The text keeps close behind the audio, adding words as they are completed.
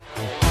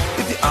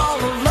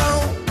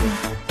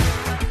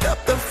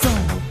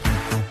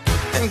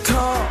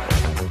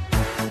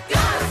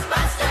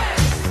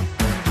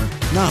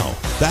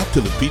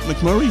to The Pete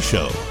McMurray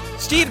Show.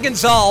 Steve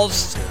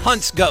Gonsalves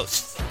hunts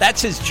ghosts.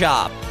 That's his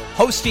job.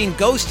 Hosting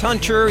Ghost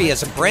Hunter, he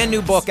has a brand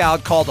new book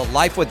out called A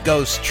Life with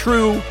Ghosts,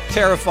 True,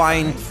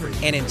 Terrifying,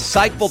 and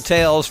Insightful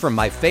Tales from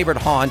My Favorite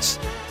Haunts.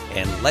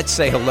 And let's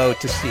say hello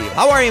to Steve.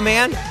 How are you,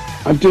 man?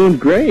 I'm doing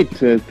great.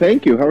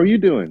 Thank you. How are you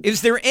doing?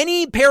 Is there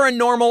any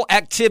paranormal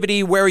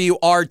activity where you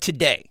are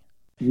today?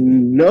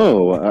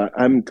 No.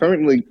 I'm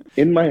currently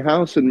in my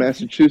house in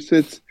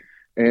Massachusetts.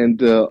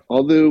 And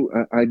although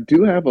I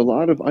do have a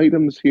lot of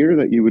items here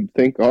that you would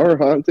think are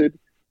haunted,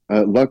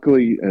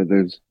 luckily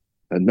there's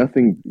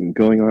nothing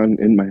going on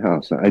in my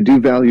house. I do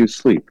value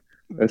sleep.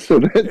 So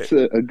that's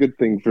a good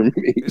thing for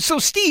me. So,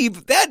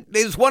 Steve, that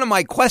is one of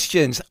my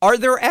questions. Are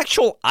there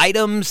actual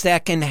items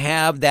that can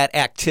have that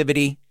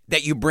activity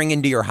that you bring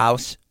into your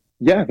house?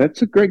 Yeah,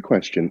 that's a great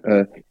question.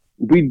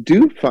 We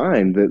do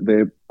find that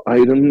the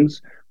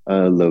items,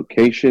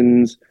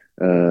 locations,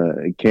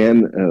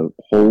 can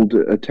hold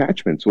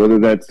attachments, whether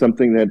that's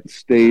something that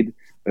stayed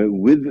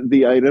with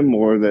the item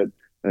or that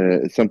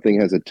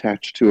something has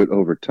attached to it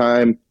over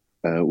time.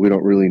 We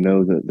don't really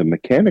know the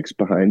mechanics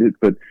behind it,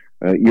 but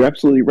you're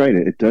absolutely right.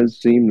 It does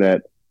seem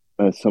that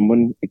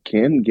someone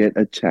can get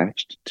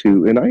attached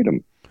to an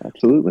item.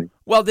 Absolutely.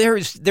 Well,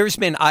 there's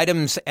been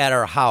items at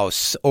our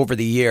house over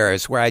the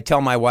years where I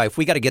tell my wife,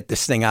 we got to get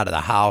this thing out of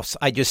the house.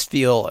 I just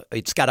feel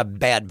it's got a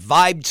bad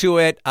vibe to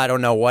it. I don't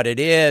know what it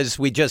is.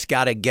 We just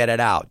got to get it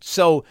out.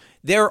 So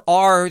there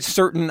are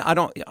certain, I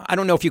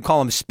don't know if you call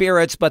them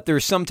spirits, but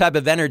there's some type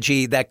of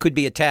energy that could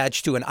be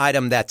attached to an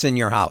item that's in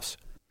your house.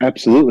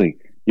 Absolutely.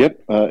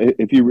 Yep.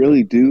 If you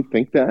really do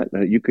think that,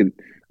 you could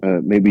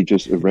maybe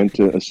just rent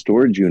a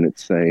storage unit,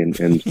 say,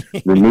 and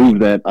remove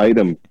that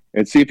item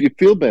and see if you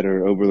feel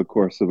better over the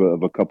course of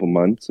a couple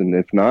months. And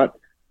if not,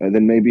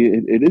 then maybe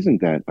it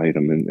isn't that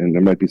item and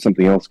there might be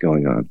something else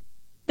going on.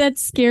 That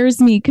scares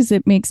me because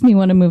it makes me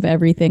want to move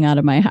everything out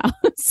of my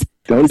house.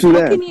 Don't do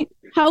that.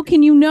 How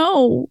can you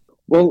know?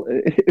 Well,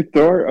 if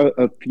there are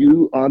a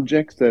few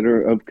objects that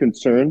are of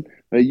concern,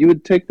 you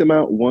would take them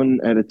out one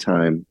at a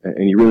time.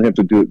 And you really have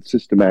to do it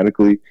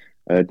systematically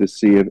to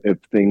see if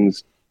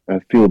things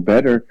feel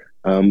better.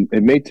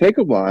 It may take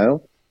a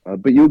while.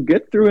 But you'll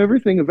get through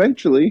everything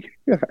eventually.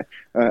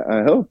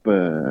 I hope.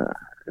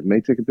 It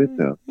may take a bit,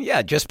 though.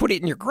 Yeah, just put it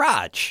in your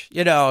garage.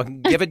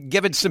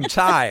 Give it some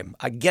time.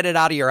 Get it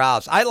out of your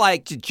house. I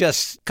like to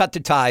just cut the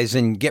ties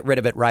and get rid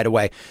of it right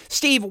away.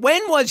 Steve,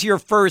 when was your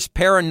first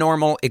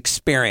paranormal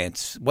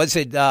experience? Was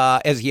it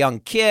as a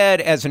young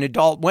kid, as an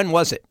adult? When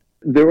was it?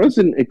 There was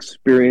an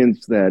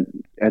experience that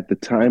at the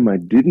time I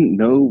didn't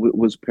know it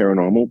was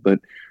paranormal, but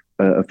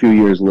a few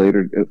years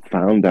later,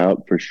 found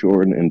out for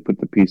sure and put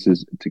the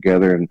pieces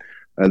together. And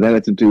that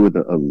had to do with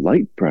a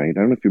light bright. I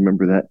don't know if you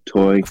remember that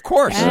toy. Of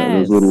course.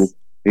 Yes. Those little,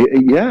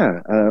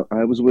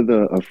 I was with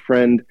a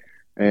friend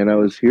and I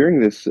was hearing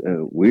this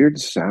weird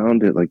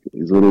sound, like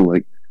these little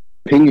like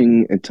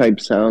pinging type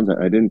sounds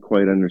I didn't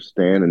quite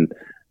understand. And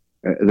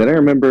then I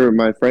remember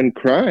my friend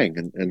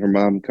crying and her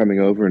mom coming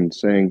over and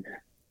saying,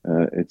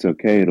 it's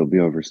okay, it'll be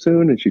over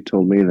soon. And she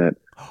told me that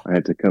I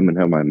had to come and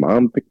have my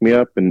mom pick me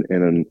up, and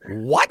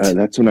what?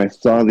 That's when I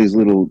saw these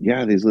little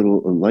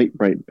light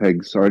bright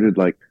pegs started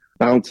like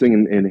bouncing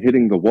and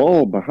hitting the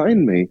wall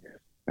behind me.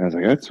 I was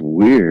like, that's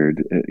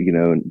weird,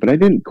 but I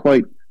didn't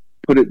quite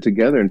put it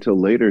together until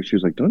later. She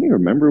was like, don't you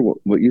remember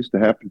what used to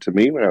happen to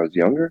me when I was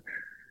younger?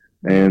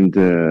 And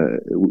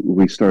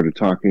we started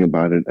talking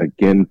about it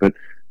again, but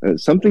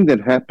something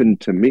that happened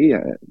to me,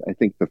 I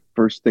think the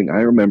first thing I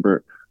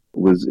remember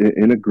was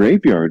in a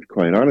graveyard,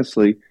 quite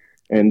honestly.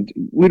 And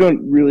we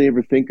don't really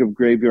ever think of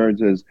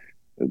graveyards as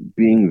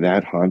being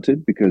that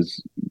haunted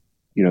because,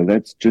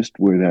 that's just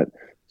where that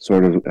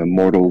sort of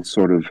immortal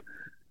sort of,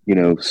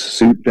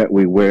 suit that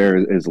we wear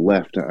is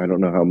left. I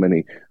don't know how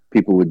many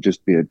people would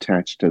just be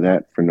attached to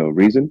that for no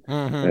reason.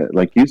 Mm-hmm.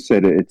 Like you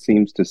said, it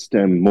seems to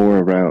stem more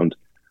around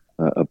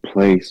a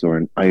place or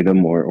an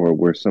item or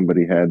where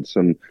somebody had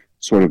some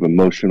sort of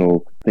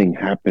emotional thing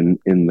happen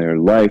in their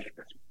life.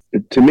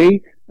 To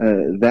me,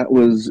 that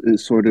was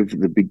sort of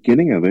the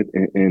beginning of it.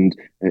 And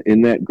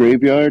in that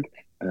graveyard,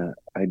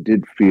 I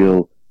did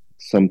feel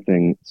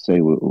something, say,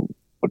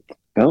 what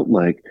felt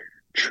like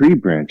tree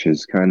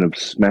branches kind of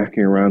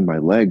smacking around my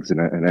legs.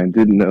 And I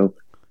didn't know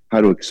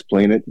how to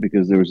explain it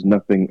because there was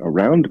nothing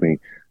around me.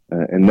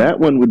 And that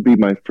one would be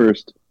my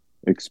first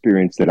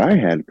experience that I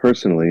had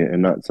personally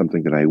and not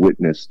something that I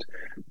witnessed.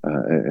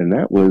 And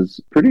that was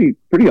pretty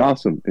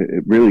awesome.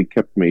 It really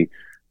kept me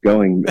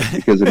going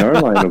because in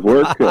our line of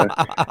work,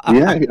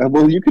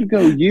 you could go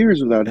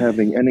years without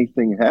having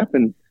anything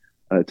happen.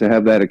 To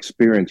have that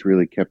experience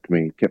really kept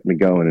me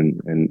going,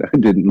 and I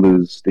didn't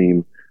lose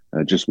steam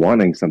just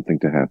wanting something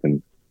to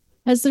happen.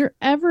 Has there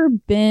ever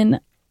been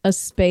a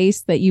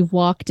space that you've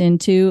walked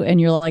into and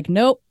you're like,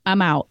 nope,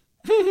 I'm out?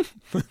 Not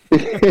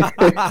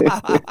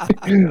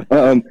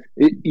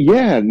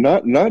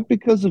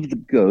because of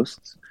the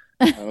ghosts,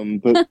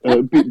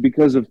 but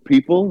because of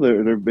people.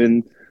 There have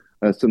been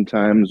some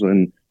times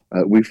when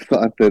we've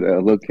thought that a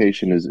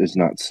location is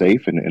not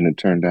safe, and it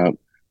turned out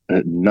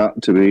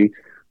not to be.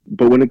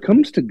 But when it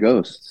comes to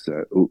ghosts,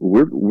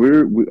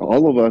 we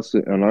all of us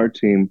on our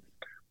team,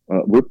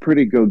 we're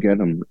pretty go get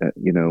 'em.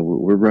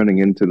 We're running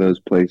into those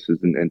places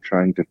and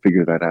trying to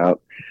figure that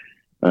out.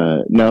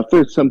 Now, if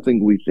there's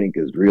something we think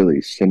is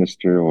really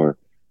sinister or,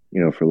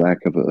 for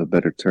lack of a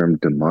better term,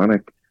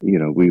 demonic,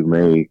 we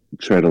may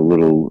tread a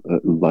little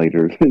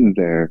lighter in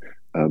there.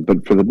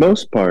 But for the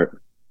most part,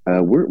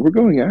 we're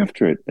going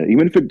after it.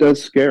 Even if it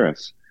does scare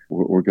us,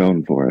 we're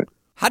going for it.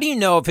 How do you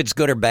know if it's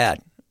good or bad?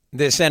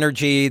 This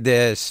energy,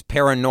 this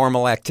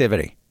paranormal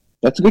activity?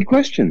 That's a good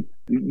question.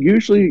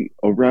 Usually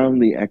around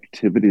the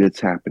activity that's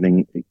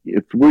happening,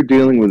 if we're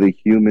dealing with a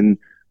human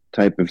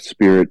type of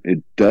spirit,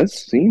 it does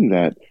seem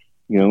that,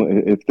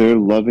 if they're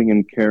loving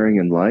and caring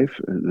in life,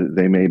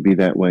 they may be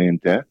that way in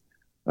death.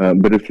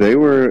 But if they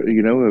were,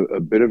 a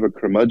bit of a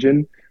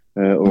curmudgeon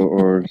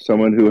or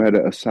someone who had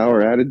a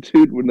sour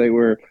attitude when they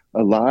were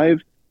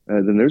alive,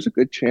 then there's a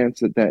good chance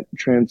that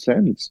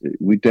transcends.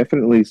 We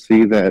definitely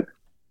see that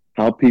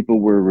how people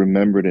were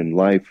remembered in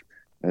life,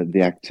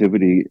 the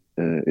activity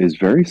is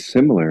very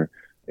similar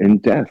in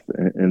death.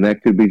 And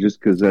that could be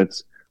just because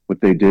that's what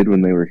they did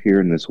when they were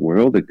here in this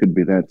world. It could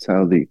be that's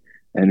how the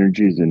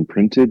energy is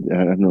imprinted.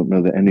 I don't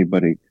know that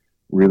anybody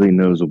really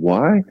knows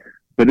why,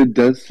 but it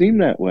does seem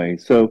that way.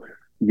 So,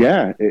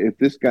 yeah, if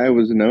this guy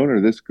was known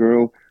or this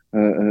girl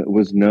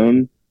was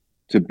known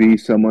to be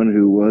someone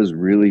who was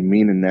really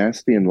mean and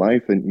nasty in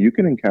life, then you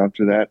can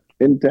encounter that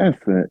in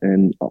death.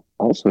 And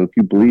also, if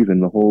you believe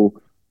in the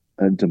whole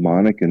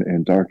demonic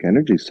and dark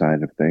energy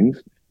side of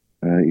things,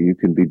 you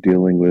can be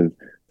dealing with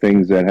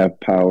things that have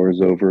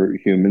powers over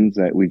humans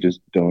that we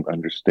just don't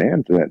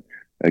understand, that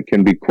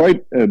can be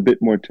quite a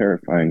bit more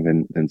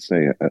terrifying than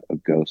say, a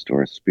ghost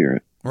or a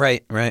spirit.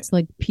 Right. It's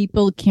like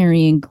people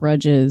carrying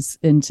grudges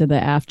into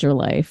the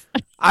afterlife.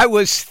 I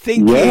was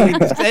thinking,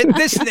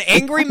 this is an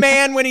angry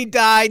man when he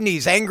died, and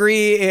he's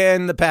angry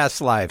in the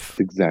past life. That's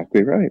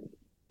exactly right.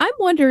 I'm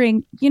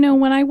wondering,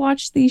 when I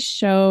watch these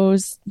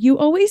shows, you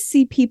always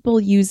see people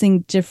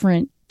using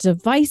different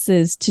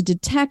devices to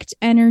detect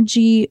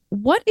energy.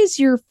 What is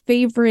your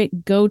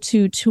favorite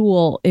go-to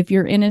tool if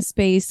you're in a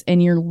space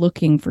and you're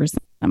looking for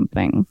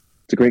something?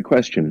 It's a great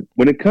question.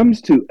 When it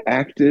comes to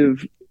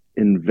active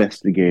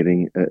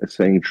investigating,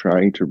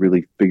 trying to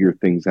really figure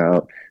things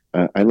out,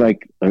 I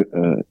like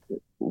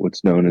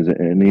what's known as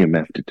an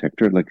EMF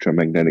detector,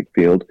 electromagnetic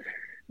field,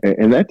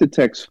 and that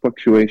detects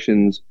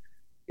fluctuations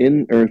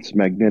in Earth's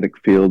magnetic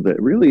field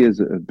that really is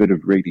a bit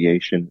of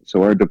radiation.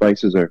 So our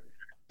devices are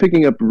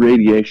picking up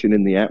radiation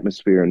in the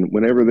atmosphere, and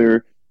whenever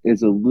there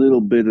is a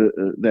little bit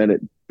that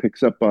it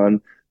picks up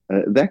on,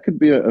 that could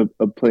be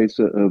a place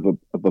of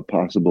a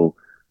possible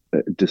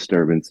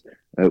disturbance.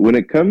 When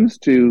it comes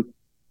to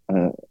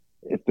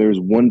if there's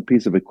one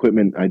piece of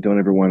equipment I don't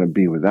ever want to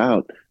be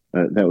without,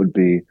 that would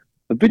be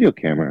a video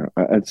camera.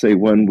 I'd say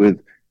one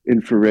with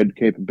infrared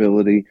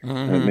capability,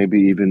 maybe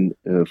even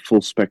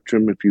full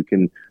spectrum if you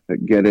can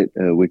get it,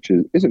 which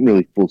isn't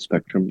really full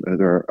spectrum.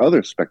 There are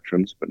other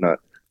spectrums, but not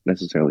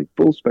necessarily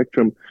full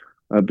spectrum.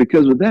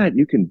 Because with that,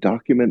 you can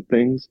document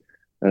things.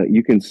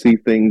 You can see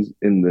things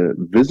in the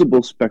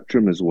visible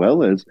spectrum as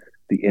well as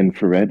the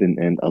infrared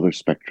and other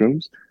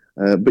spectrums.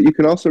 But you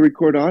can also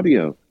record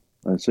audio.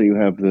 So you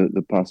have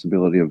the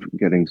possibility of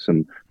getting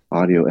some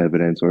audio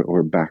evidence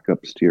or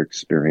backups to your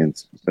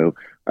experience. So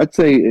I'd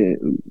say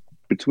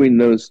between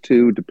those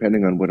two,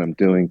 depending on what I'm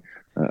doing,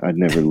 I'd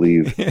never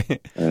leave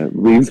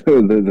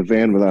the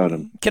van without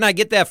them. Can I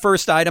get that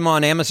first item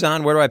on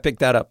Amazon? Where do I pick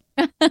that up?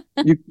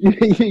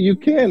 You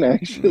can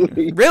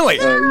actually. Really?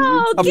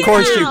 Of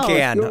course you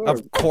can. Sure.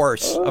 Of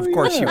course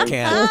you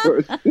can.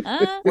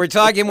 We're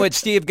talking with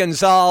Steve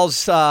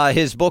Gonsalves.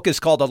 His book is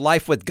called A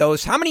Life with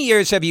Ghosts. How many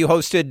years have you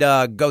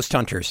hosted Ghost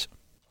Hunters?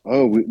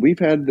 Oh, we've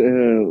had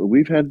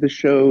the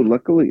show.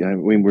 Luckily, I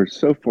mean, we're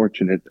so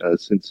fortunate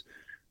since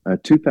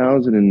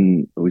 2000,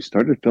 and we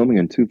started filming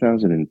in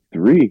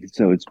 2003.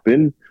 So it's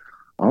been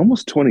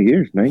almost 20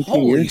 years, 19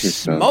 Holy years or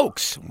so.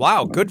 smokes!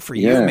 Wow, good for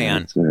you,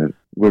 man.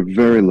 We're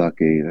very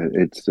lucky.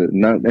 It's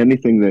not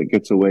anything that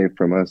gets away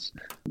from us.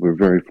 We're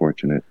very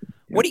fortunate.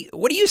 What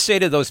do you say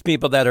to those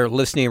people that are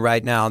listening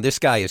right now? This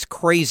guy is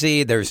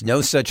crazy. There's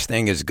no such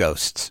thing as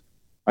ghosts.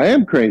 I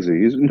am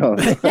crazy. No.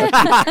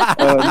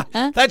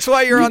 That's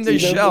why you're on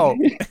this show.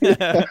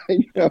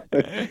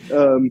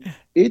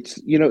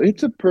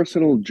 It's a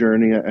personal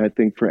journey, I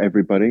think, for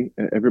everybody.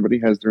 Everybody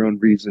has their own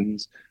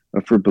reasons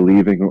for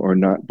believing or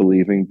not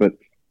believing. But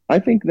I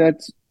think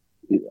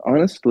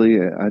honestly,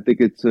 I think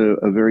it's a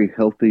very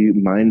healthy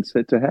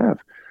mindset to have.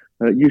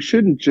 You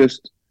shouldn't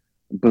just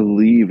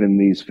believe in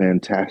these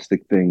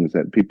fantastic things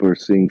that people are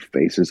seeing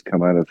faces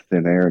come out of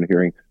thin air and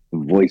hearing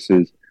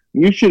voices.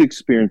 You should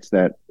experience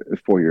that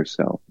for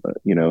yourself.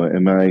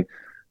 Am I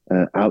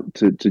out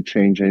to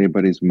change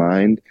anybody's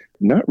mind?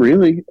 Not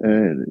really.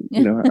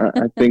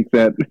 I think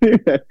that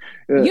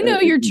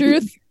your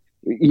truth.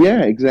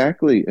 Yeah,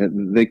 exactly.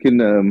 They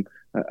can.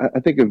 I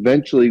think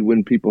eventually,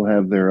 when people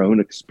have their own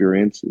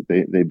experience,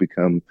 they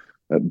become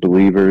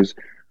believers.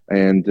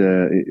 And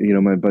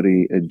my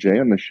buddy Jay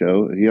on the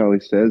show, he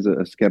always says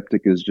a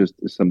skeptic is just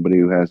somebody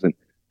who hasn't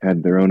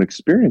had their own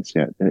experience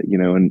yet.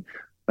 And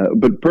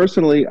but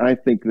personally, I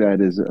think that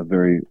is a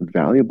very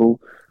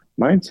valuable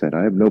mindset.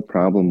 I have no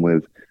problem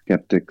with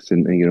skeptics,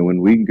 and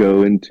when we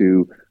go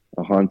into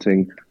a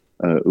haunting,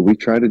 we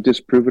try to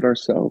disprove it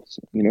ourselves.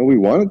 We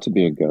want it to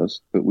be a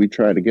ghost, but we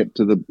try to get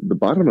to the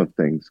bottom of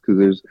things, because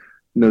there's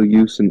no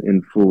use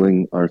in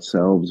fooling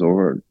ourselves,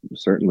 or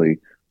certainly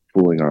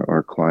fooling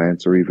our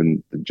clients or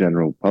even the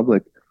general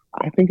public.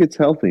 I think it's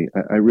healthy.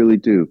 I really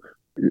do.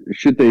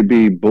 Should they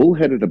be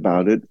bullheaded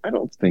about it? I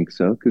don't think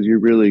so, because you're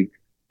really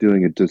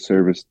doing a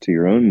disservice to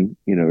your own,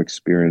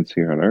 experience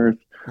here on Earth.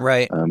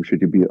 Right.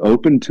 Should you be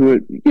open to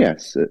it?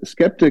 Yes.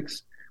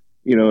 Skeptics,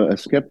 a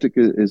skeptic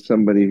is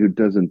somebody who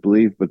doesn't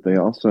believe, but they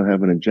also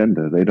have an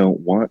agenda. They don't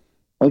want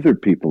other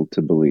people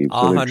to believe.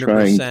 So they're 100%.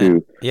 trying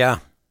to. Yeah.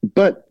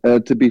 But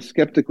to be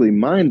skeptically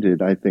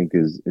minded, I think,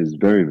 is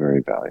very,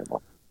 very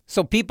valuable.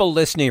 So people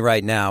listening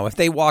right now, if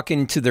they walk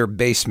into their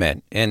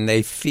basement and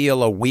they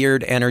feel a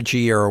weird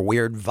energy or a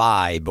weird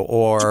vibe,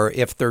 or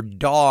if their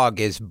dog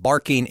is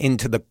barking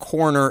into the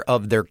corner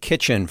of their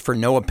kitchen for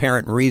no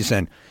apparent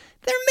reason,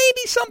 there may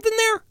be something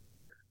there.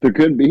 There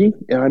could be.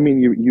 I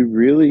mean, you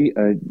really,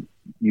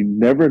 you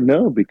never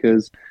know,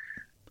 because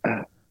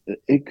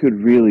it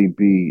could really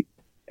be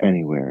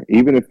anywhere,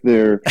 even if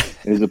there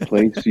is a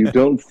place you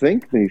don't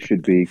think they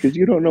should be, because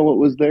you don't know what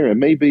was there. It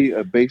may be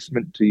a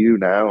basement to you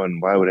now,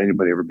 and why would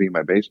anybody ever be in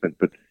my basement?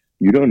 But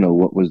you don't know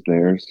what was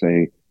there,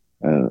 say,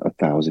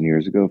 1,000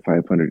 years ago,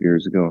 500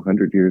 years ago,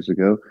 100 years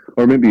ago,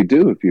 or maybe you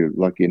do if you're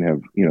lucky and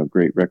have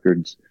great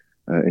records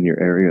in your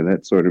area,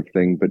 that sort of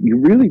thing. But you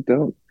really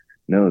don't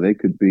know. They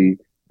could be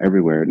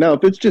everywhere. Now,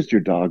 if it's just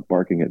your dog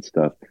barking at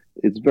stuff,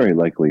 it's very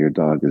likely your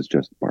dog is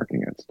just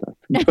barking at stuff.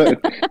 But,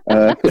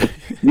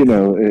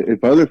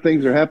 if other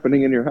things are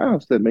happening in your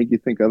house that make you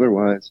think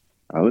otherwise,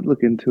 I would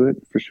look into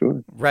it for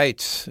sure.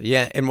 Right.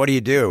 Yeah. And what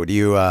do? Do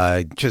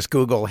you just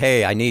Google,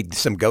 hey, I need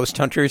some ghost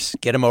hunters,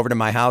 get them over to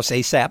my house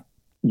ASAP?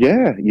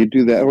 Yeah, you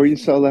do that, or you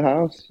sell the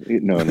house.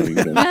 No, you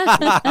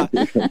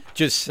don't.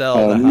 Just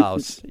sell the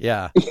house.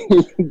 Yeah.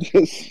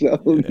 Just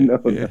sell.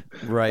 No.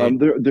 Right.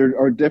 There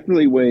are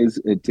definitely ways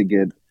to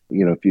get,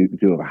 if you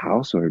do a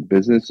house or a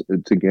business,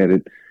 to get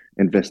it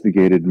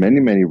investigated. Many,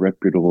 many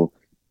reputable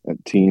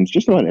teams.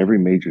 Just about every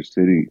major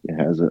city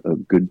has a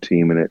good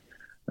team in it,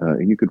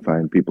 and you could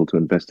find people to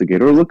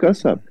investigate, or look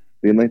us up.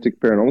 The Atlantic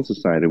Paranormal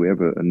Society. We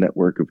have a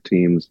network of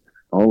teams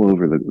all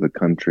over the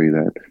country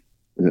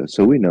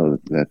so we know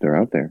that they're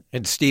out there.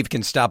 And Steve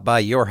can stop by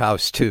your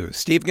house, too.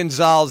 Steve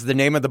Gonsalves, the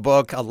name of the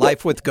book, A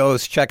Life with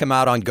Ghosts. Check him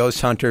out on Ghost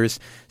Hunters.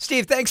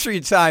 Steve, thanks for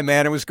your time,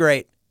 man. It was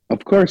great.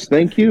 Of course.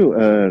 Thank you.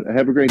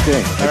 Have a great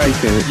day. All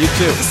right. You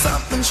too.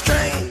 Something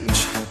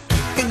strange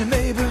in your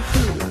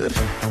neighborhood.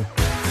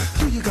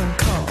 Who you gonna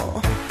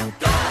call?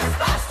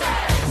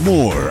 Ghostbusters!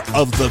 More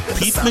of the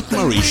Pete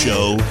McMurray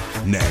Show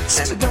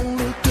next.